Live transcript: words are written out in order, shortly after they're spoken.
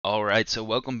Alright, so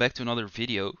welcome back to another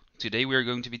video. Today we are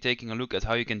going to be taking a look at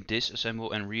how you can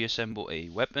disassemble and reassemble a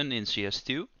weapon in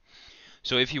CS2.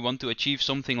 So if you want to achieve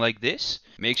something like this,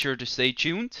 make sure to stay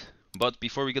tuned. But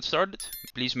before we get started,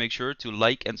 please make sure to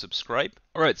like and subscribe.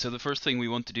 Alright, so the first thing we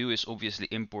want to do is obviously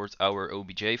import our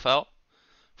OBJ file.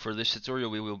 For this tutorial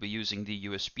we will be using the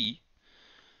USB.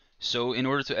 So in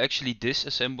order to actually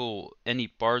disassemble any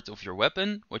part of your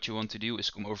weapon, what you want to do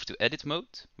is come over to edit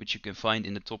mode, which you can find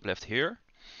in the top left here.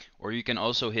 Or you can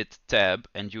also hit tab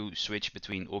and you switch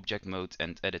between object mode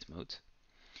and edit mode.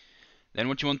 Then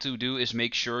what you want to do is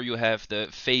make sure you have the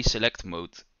face select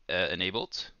mode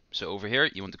enabled. So over here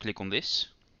you want to click on this.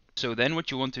 So then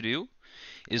what you want to do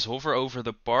is hover over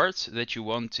the part that you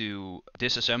want to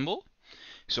disassemble.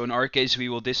 So in our case we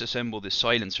will disassemble the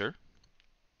silencer.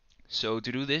 So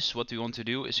to do this, what we want to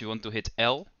do is we want to hit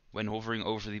L when hovering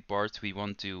over the part we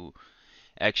want to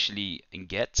actually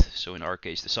get. So in our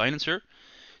case the silencer.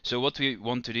 So what we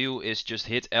want to do is just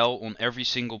hit L on every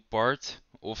single part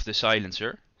of the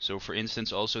silencer. So for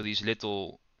instance also these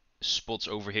little spots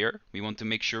over here. We want to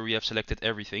make sure we have selected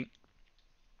everything.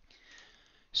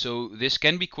 So this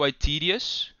can be quite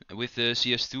tedious with the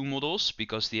CS2 models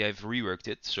because they have reworked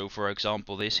it. So for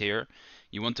example this here,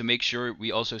 you want to make sure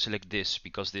we also select this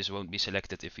because this won't be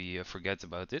selected if we forget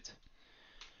about it.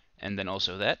 And then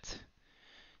also that.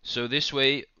 So this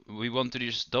way we want to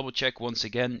just double check once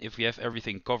again if we have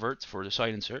everything covered for the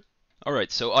silencer.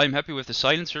 Alright, so I'm happy with the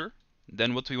silencer.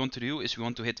 Then what we want to do is we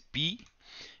want to hit P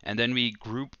and then we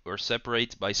group or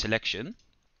separate by selection.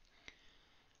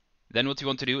 Then what we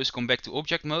want to do is come back to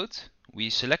object mode. We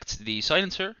select the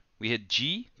silencer, we hit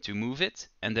G to move it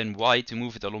and then Y to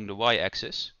move it along the Y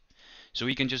axis. So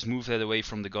we can just move that away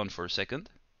from the gun for a second.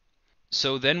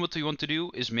 So then what we want to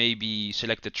do is maybe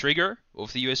select the trigger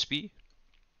of the USB.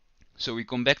 So we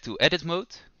come back to edit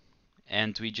mode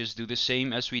and we just do the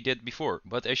same as we did before.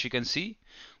 But as you can see,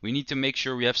 we need to make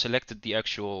sure we have selected the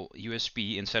actual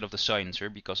USB instead of the silencer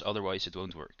because otherwise it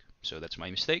won't work. So that's my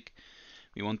mistake.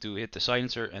 We want to hit the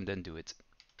silencer and then do it.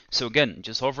 So again,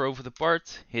 just hover over the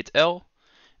part, hit L.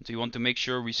 And we want to make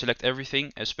sure we select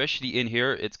everything, especially in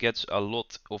here it gets a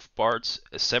lot of parts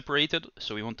separated.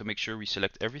 So we want to make sure we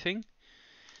select everything.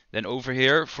 Then over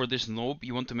here for this knob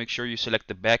you want to make sure you select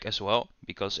the back as well,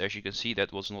 because as you can see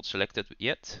that was not selected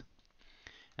yet.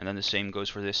 And then the same goes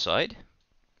for this side.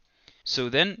 So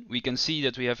then we can see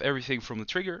that we have everything from the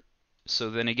trigger. So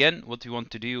then again what we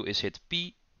want to do is hit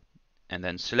P and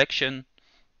then selection.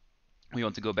 We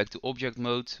want to go back to object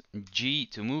mode, G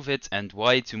to move it and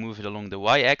Y to move it along the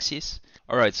Y axis.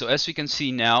 Alright, so as we can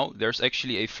see now there's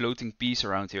actually a floating piece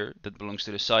around here that belongs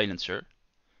to the silencer.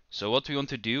 So what we want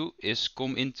to do is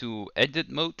come into edit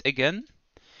mode again,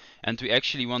 and we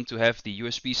actually want to have the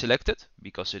USB selected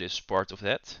because it is part of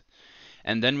that.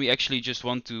 And then we actually just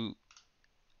want to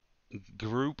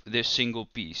group this single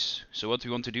piece. So what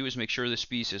we want to do is make sure this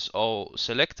piece is all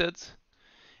selected,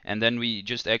 and then we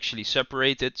just actually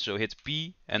separate it. So hit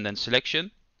P and then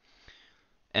selection,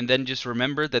 and then just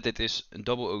remember that it is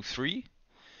 003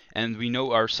 and we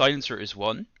know our silencer is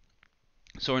 1.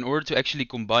 So in order to actually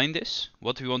combine this,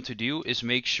 what we want to do is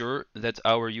make sure that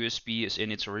our USB is in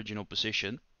its original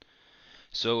position.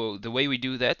 So the way we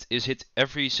do that is hit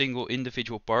every single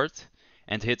individual part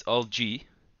and hit Alt G.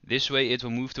 This way it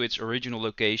will move to its original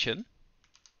location.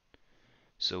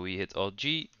 So we hit Alt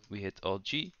G, we hit Alt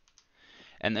G,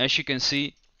 and as you can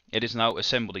see it is now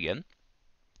assembled again.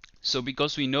 So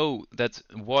because we know that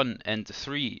 1 and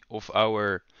 3 of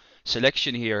our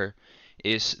selection here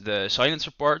is the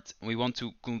silencer part, we want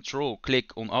to control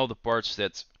click on all the parts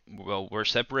that were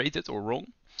separated or wrong.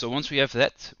 So once we have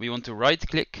that, we want to right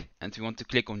click and we want to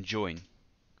click on join.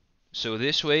 So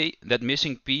this way that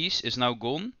missing piece is now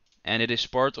gone and it is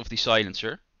part of the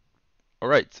silencer.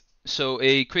 Alright, so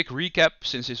a quick recap,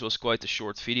 since this was quite a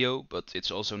short video, but it's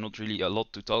also not really a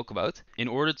lot to talk about. In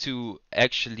order to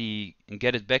actually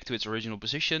get it back to its original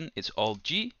position, it's Alt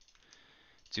G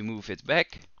to move it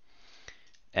back.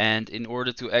 And in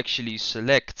order to actually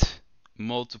select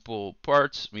multiple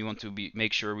parts, we want to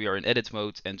make sure we are in edit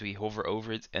mode and we hover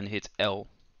over it and hit L.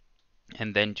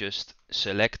 And then just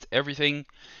select everything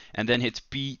and then hit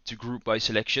P to group by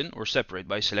selection or separate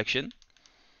by selection.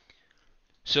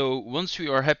 So once we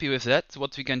are happy with that,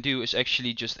 what we can do is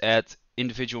actually just add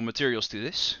individual materials to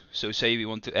this. So say we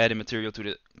want to add a material to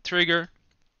the trigger,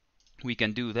 we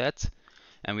can do that,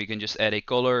 and we can just add a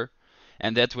color,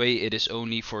 and that way it is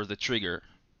only for the trigger.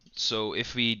 So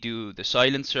if we do the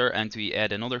silencer and we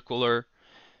add another color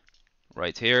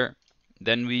right here,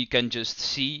 then we can just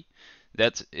see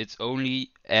that it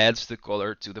only adds the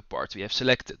color to the part we have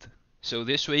selected. So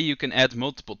this way you can add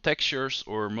multiple textures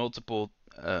or multiple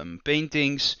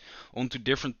paintings onto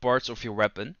different parts of your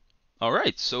weapon.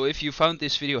 Alright, so if you found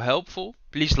this video helpful,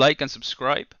 please like and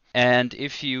subscribe. And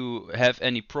if you have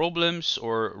any problems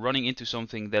or running into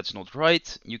something that's not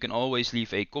right, you can always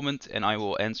leave a comment and I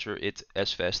will answer it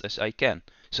as fast as I can.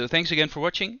 So thanks again for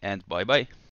watching and bye bye.